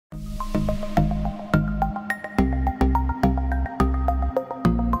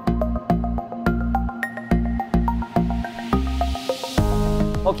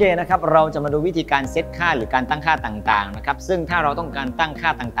เคนะครับเราจะมาดูวิธีการเซตค่าหรือการตั้งค่าต่างๆนะครับซึ่งถ้าเราต้องการตั้งค่า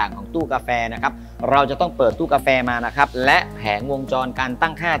ต่างๆของตู้กาแฟนะครับเราจะต้องเปิดตู้กาแฟมานะครับและแผงวงจรการตั้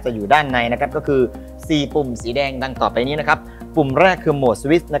งค่าจะอยู่ด้านในนะครับก็คือ4ปุ่มสีแดงดังต่อไปนี้นะครับปุ่มแรกคือโหมดส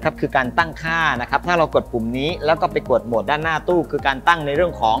วิตช์นะครับคือการตั้งค่านะครับถ้าเรากดปุ่มนี้แล้วก็ไปกดโหมดด้านหน้าตู้คือการตั้งในเรื่อ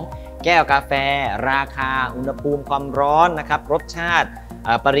งของแก้วกาแฟราคาอุณหภูมิความร้อนนะครับรสชาติ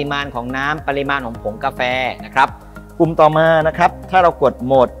ปริมาณของน้ำปริมาณของผงกาแฟนะครับปุ่มต่อมานะครับถ้าเรากดโ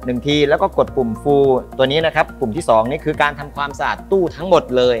หมด1ทีแล้วก็กดปุ่มฟูลตัวนี้นะครับปุ่มที่2นี่คือการทำความสะอาดตู้ทั้งหมด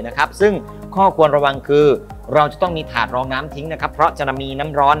เลยนะครับซึ่งข้อควรระวังคือเราจะต้องมีถาดรองน้ำทิ้งนะครับเพราะจะมีน้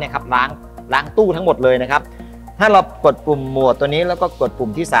ำร้อนนะครับล้างตู้ทั้งหมดเลยนะครับถ้าเรากดปุ่มโหมดตัวนี้แล้วก็กดปุ่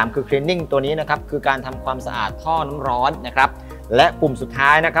มที่3คือ cleaning ตัวนี้นะครับคือการทำความสะอาดท่อน้ำร้อนนะครับและปุ่มสุดท้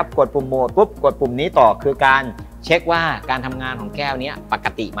ายนะครับกดปุ่มโหมดปุ๊บกดปุ่มนี้ต่อคือการเช็คว่าการทำงานของแก้วนี้ปก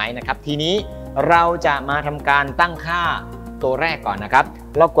ติไหมนะครับทีนี้เราจะมาทำการตั้งค่าตัวแรกก่อนนะครับ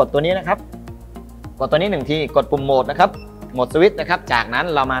เรากดตัวนี้นะครับกดตัวนี้1ทีกดปุ่มโหมดนะครับโหมดสวิตช์นะครับจากนั้น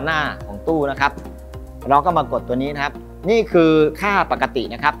เรามาหน้าของตู้นะครับเราก็มากดตัวนี้นะครับนี่คือค่าปกติ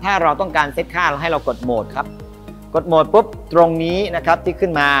นะครับถ้าเราต้องการเซตค่าให้เรากดโหมดครับกดโหมดปุ๊บตรงนี้นะครับที่ขึ้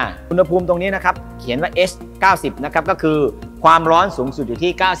นมาอุณหภูมิตรงนี้นะครับเขียนว่า H 90นะครับก็คือความร้อนสูงสุดอยู่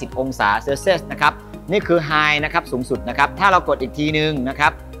ที่90องศาเซลเซียสนะครับนี่คือ High นะครับสูงสุดนะครับถ้าเรากดอีกทีนึงนะครั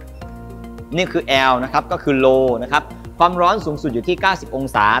บนี่คือ L นะครับก็คือ Low นะครับความร้อนสูงสุดอยู่ที่90อง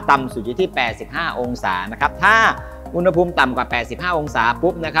ศาต่ำสุดอยู่ที่85องศานะครับถ้าอุณหภูมิต่ำกว่า85องศา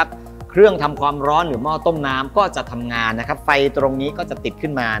ปุ๊บนะครับเครื่องทำความร้อนหรือหม้อต้มน้ำก็จะทำงานนะครับไฟตรงนี้ก็จะติดขึ้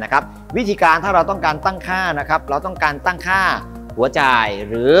นมานะครับวิธีการถ้าเราต้องการตั้งค่านะครับเราต้องการตั้งค่าหัวจ่าย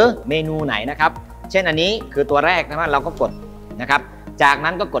หรือเมนูไหนนะครับเช่นอันนี้คือตัวแรกนะครับเราก็กดนะครับจาก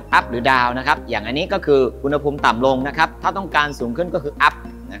นั้นก็กด up หรือ down นะครับอย่างอันนี้ก็คืออุณหภูมิต่ำลงนะครับถ้าต้องการสูงขึ้นก็คือ up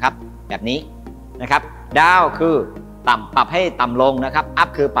นะครับแบบนี้นะครับ down คือต่ำปรับให้ต่ำลงนะครับ up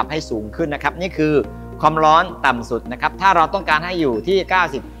คือปรับให้สูงขึ้นนะครับนี่คือความร้อนต่ำสุดนะครับถ้าเราต้องการให้อยู่ที่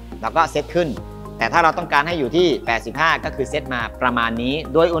90เราก็เซตขึ้นแต่ถ้าเราต้องการให้อยู่ที่85ก็คือเซตมาประมาณนี้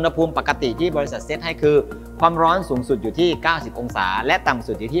โดยอุณหภูมิปกติที่บริษัทเซตให้คือความร้อนสูงสุดอยู่ที่90องศาและต่ำ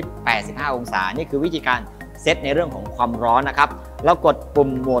สุดอยู่ที่85องศานี่คือวิธีการเซตในเรื่องของความร้อนนะครับเรากดปุ่ม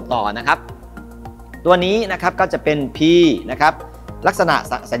โหมดต่อนะครับตัวนี้นะครับก็จะเป็น P นะครับลักษณะ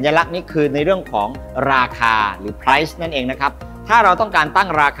สัญลักษณ์นี้คือในเรื่องของราคาหรือ price นั่นเองนะครับถ้าเราต้องการตั้ง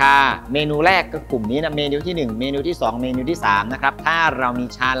ราคาเมนูแรกก็กลุ่มนี้นะเมนูที่1เมนูที่2เมนูที่3นะครับถ้าเรามี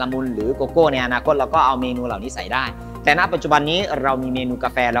ชาละมุนหรือโกโก้ในอนาคตเราก็เอาเมนูเหล่านี้ใส่ได้แต่ณปัจจุบันนี้เรามีเมนูกา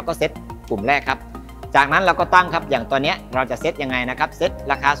แฟเราก็เซตกลุ่มแรกครับจากนั้นเราก็ตั้งครับอย่างตัวนี้เราจะเซตยังไงนะครับเซต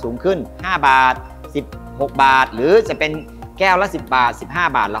ราคาสูงขึ้น5บาท16บาทหรือจะเป็นแก้วละ10บาท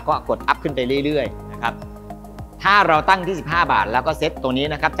15บาทแล้วก็กดอัพขึ้นไปเรื่อยๆนะครับถ้าเราตั้งที่15บาทแล้วก็เซตตัวนี้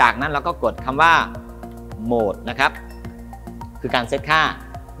นะครับจากนั้นเราก็กดคำว่าโหมดนะครับคือการเซตค่า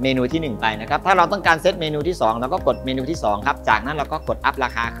เมนูที่1ไปนะครับถ้าเราต้องการเซตเมนูที่2เราก็กดเมนูที่2ครับจากนั้นเราก็กดอัพรา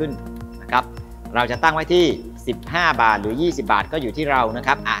คาขึ้นนะครับเราจะตั้งไว้ที่15บาทหรือ20บาทก็อยู่ที่เรานะค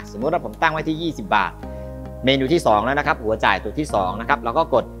รับสมมติว่าผมตั้งไว้ที่20บาทเมนูที่2แล้วนะครับหัวจ่ายตัวที่2นะครับเราก็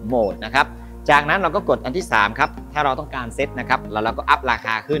กดโหมดนะครับจากนั้นเราก็กดอันที่3ครับถ้าเราต้องการเซตนะครับแล้วเราก็อัพราค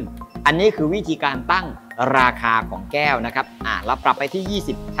าขึ้นอันนี้คือวิธีการตั้งราคาของแก้วนะครับเราปรับไปที่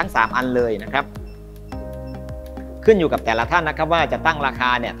20ทั้ง3อันเลยนะครับขึ้นอยู่กับแต่ละท่านนะครับว่าจะตั้งราคา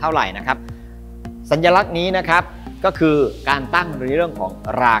เนี่ยเท่าไหร่นะครับสัญลักษณ์นี้นะครับก็คือการตั้งในเรื่องของ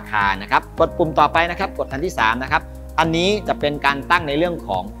ราคานะครับกดปุ่มต่อไปนะครับกดอันที่3นะครับอันนี้จะเป็นการตั้งในเรื่องข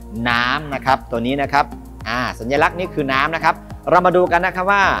องน้ำนะครับตัวนี้นะครับสัญลักษณ์นี้คือน้ำนะครับเรามาดูกันนะครับ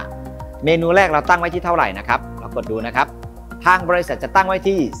ว่าเมนูแรกเราตั้งไว้ที่เท่าไหร่นะครับเรากดดูนะครับทางบริษัทจะตั้งไว้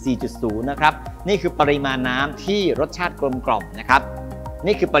ที่ 4.0 นะครับนี่คือปริมาณน้ำที่รสชาติกลมกล่อมนะครับ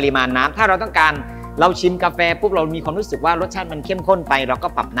นี่คือปริมาณน้ำถ้าเราต้องการเราชิมกาแฟปุ๊บเรามีความรู้สึกว่ารสชาติมันเข้มข้นไปเราก็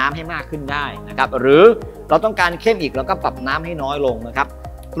ปรับน้ำให้มากขึ้นได้นะครับหรือเราต้องการเข้มอีกเราก็ปรับน้ำให้น้อยลงนะครับ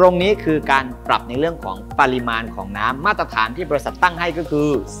ตรงนี้คือการปรับในเรื่องของปริมาณของน้ำมาตรฐานที่บริษัทตั้งให้ก็คือ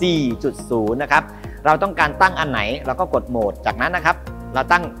 4.0 นะครับเราต้องการตั้งอันไหนเราก็กดโหมดจากนั้นนะครับเรา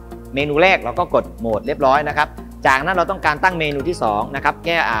ตั้งเมนูแรกเราก็กดโหมดเรียบร้อยนะครับจากนั้นเราต้องการตั้งเมนูที่2นะครับแ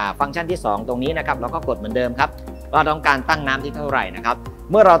ก้ฟังก์ชันที่2ตรงนี้นะครับเราก็กดเหมือนเดิมครับเราต้องการตั้งน้ำที่เท่าไหร่นะครับ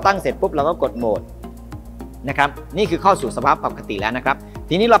เมื่อเราตั้งเสร็จปุ๊บเราก็กดโหมดนะครับนี่คือเข้าสู่สภาพปกติแล้วนะครับ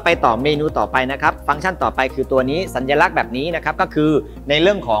ทีนี้เราไปต่อเมนูต่อไปนะครับฟังก์ชันต่อไปคือตัวนี้สัญลักษณ์แบบนี้นะครับก็คือในเ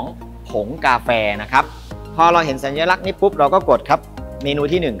รื่องของผงกาแฟนะครับพอเราเห็นสัญลักษณ์นี้ปุ๊บเราก็กดครับเมนู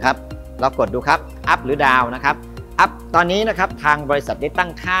ที่1ครับเรากดดูครับอัพหรือดาวนะครับอัพตอนนี้นะครับทางบริษัทได้ตั้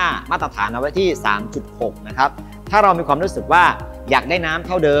งค่ามาตรฐานเอาไว้ที่ 3.6 นะครับถ้าเรามีความรู้สึกว่าอยากได้น้ำเ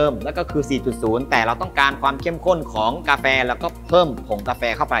ท่าเดิมแล้วก็คือ 4.0 แต่เราต้องการความเข้มข้นของกาแฟแล้วก็เพิ่มผงกาแฟ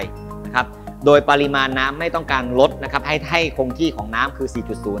เข้าไปนะครับ โดยปริมาณน้ำไม่ต้องการลดนะครับให้คงที่ของน้ำคือ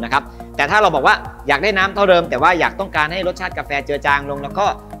 4.0 นะครับแต่ถ้าเราบอกว่าอยากได้น้ำเท่าเดิมแต่ว่าอยากต้องการให้รสชาติกาแฟเจือจางลงแล้วก็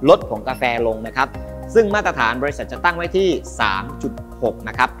ลดผงกาแฟลงนะครับซึ่งมาตรฐานบริษัทจะตั้งไว้ที่ 3.6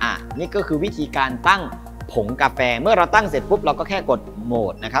 นะครับนี่ก็คือวิธีการตั้งผงกาแฟเมื่อเราตั้งเสร็จปุ๊บเราก็แค่กดโหม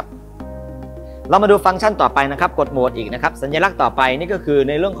ดนะครับเรามาดูฟังก์ชันต่อไปนะครับกดโหมดอีกนะครับสัญลักษณ์ต่อไปนี่ก็คือ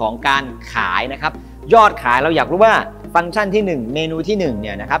ในเรื่องของการขายนะครับยอดขายเราอยากรู้ว่าฟังก์ชันที่1เมนูที่1เ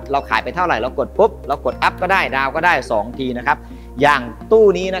นี่ยนะครับเราขายไปเท่าไหร่เรากดปุ๊บเรากดอัพก็ได้ดาวก็ได้2ทีนะครับอย่างตู้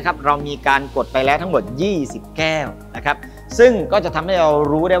นี้นะครับเรามีการกดไปแล้วทั้งหมด20แก้วนะครับซึ่งก็จะทำให้เรา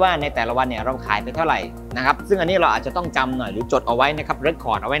รู้ได้ว่าในแต่ละวันเนี่ยเราขายไปเท่าไหร่นะครับซึ่งอันนี้เราอาจจะต้องจำหน่อยหรือจดเอาไว้นะครับเรคค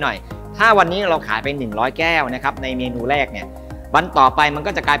อร์ดเอาไว้หน่อยถ้าวันนี้เราขายไป100แก้วนะครับในเมนูแรกเนี่ยวันต่อไปมัน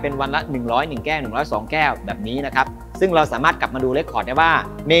ก็จะกลายเป็นวันละ101แก้ว102แก้วแบบนี้นะครับซึ่งเราสามารถกลับมาดูเรคคอร์ดได้ว่า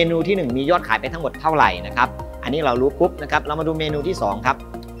เมนูที่1มียอดขายไปทั้งหมดเท่าไหร่นะครับอันนี้เรารู้ปุ๊บนะครับเรามาดูเมนูที่2ครับ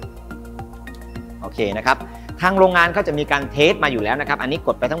โอเคนะครับทางโรงงานเขาจะมีการเทสมาอยู่แล้วนะครับอันนี้ก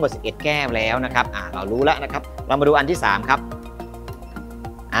ดไปทั้งหมด11แก้วแล้วนะครับเรารู้แล้วนะครับเรามาดูอันที่3ครับ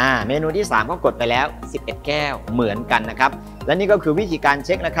เมนูที่3ก็กดไปแล้ว11แก้วเหมือนกันนะครับและนี่ก็คือวิธีการเ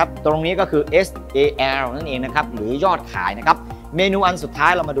ช็คนะครับตรงนี้ก็คือ SAL นั่นเองนะครับหรือยอดขายนะครับเมนูอันสุดท้า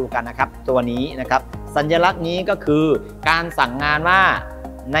ยเรามาดูกันนะครับตัวนี้นะครับสัญลักษณ์นี้ก็คือการสั่งงานว่า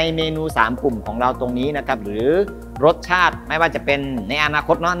ในเมนู3กลุ่มของเราตรงนี้นะครับหรือรสชาติไม่ว่าจะเป็นในอนาค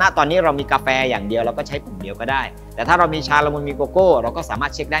ตเนาะณตอนนี้เรามีกาแฟอย่างเดียวเราก็ใช้กลุ่มเดียวก็ได้แต่ถ้าเรามีชาละมุนมีโกโก้เราก็สามาร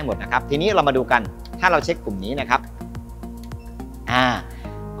ถเช็คได้หมดนะครับทีนี้เรามาดูกันถ้าเราเช็คกลุ่มนี้นะครับ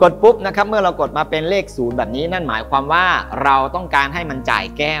กดปุ๊บนะครับเมื่อเรากดมาเป็นเลข0แบบนี้นั่นหมายความว่าเราต้องการให้มันจ่าย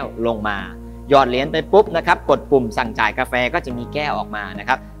แก้วลงมาหยอดเหรียญไปปุ๊บนะครับกดปุ่มสั่งจ่ายกาแฟก็จะมีแก้วออกมานะค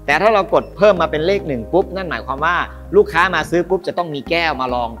รับแต่ถ้าเรากดเพิ่มมาเป็นเลข1ปุ๊บนั่นหมายความว่าลูกค้ามาซื้อปุ๊บจะต้องมีแก้วมา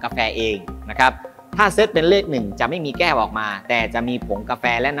ลองกาแฟเองนะครับถ้าเซตเป็นเลข1จะไม่มีแก้วออกมาแต่จะมีผงกาแฟ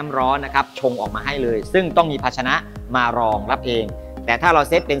และน้ำร้อนนะครับชงออกมาให้เลยซึ่งต้องมีภาชนะมารองรับเองแต่ถ้าเรา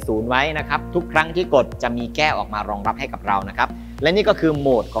เซตเป็น0ไว้นะครับทุกครั้งที่กดจะมีแก้วออกมารองรับให้กับเรานะครับและนี่ก็คือโหม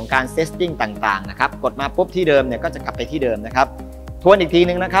ดของการเซตติ้งต่างๆนะครับกดมาปุ๊บที่เดิมเนี่ยก็จะกลับไปที่เดิมนะครับทวนอีกที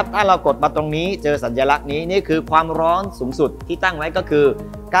นึงนะครับถ้าเรากดมาตรงนี้เจอสัญลักษณ์นี้นี่คือความร้อนสูงสุดที่ตั้งไว้ก็คือ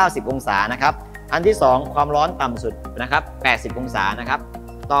90องศานะครับอันที่2ความร้อนต่ำสุดนะครับ80องศานะครับ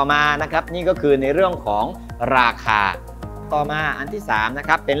ต่อมานะครับนี่ก็คือในเรื่องของราคาต่อมาอันที่3นะค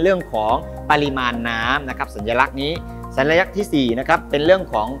รับเป็นเรื่องของปริมาณน้ำนะครับสัญลักษณ์นี้สัญลักษณ์ที่4นะครับเป็นเรื่อง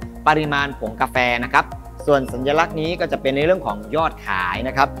ของปริมาณผงกาแฟนะครับส่วนสัญลักษณ์นี้ก็จะเป็นในเรื่องของยอดขายน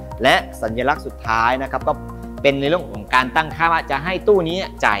ะครับและสัญลักษณ์สุดท้ายนะครับก็เป็นในเรื่องของการตั้งค่าว่าจะให้ตู้นี้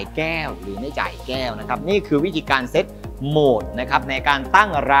จ่ายแก้วหรือไม่จ่ายแก้วนะครับนี่คือวิธีการเซตโหมดนะครับในการตั้ง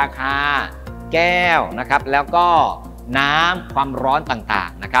ราคาแก้วนะครับแล้วก็น้ำความร้อนต่า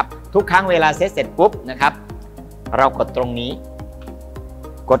งๆนะครับทุกครั้งเวลาเซตเสร็จปุ๊บนะครับเรากดตรงนี้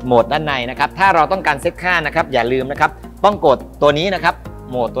กดโหมดด้านในนะครับถ้าเราต้องการเซตค่านะครับอย่าลืมนะครับต้องกดตัวนี้นะครับ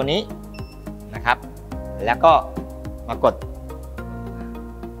โหมดตัวนี้นะครับแล้วก็มากด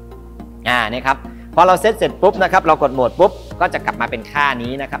นี่ครับพอเราเซตเสร็จปุ๊บนะครับเรากดโหมดปุ๊บก็จะกลับมาเป็นค่า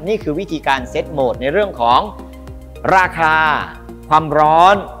นี้นะครับนี่คือวิธีการเซตโหมดในเรื่องของราคาความร้อ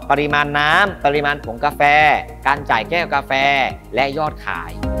นปริมาณน้ำปริมาณผงกาแฟการจ่ายแก้วกาแฟและยอดขา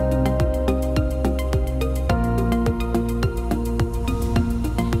ย